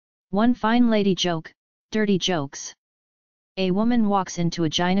One fine lady joke, dirty jokes. A woman walks into a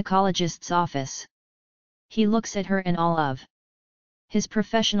gynecologist's office. He looks at her and all of his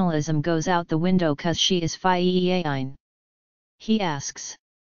professionalism goes out the window cause she is fine. He asks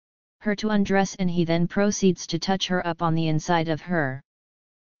her to undress and he then proceeds to touch her up on the inside of her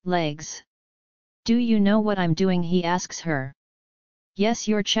legs. Do you know what I'm doing? He asks her. Yes,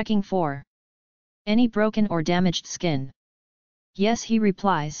 you're checking for any broken or damaged skin. Yes, he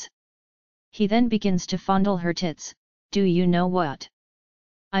replies. He then begins to fondle her tits. Do you know what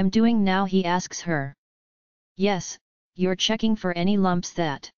I'm doing now? He asks her. Yes, you're checking for any lumps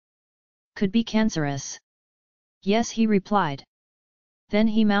that could be cancerous. Yes, he replied. Then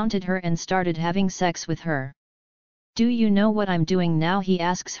he mounted her and started having sex with her. Do you know what I'm doing now? He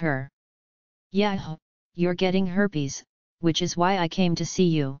asks her. Yeah, you're getting herpes, which is why I came to see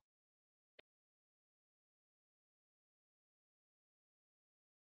you.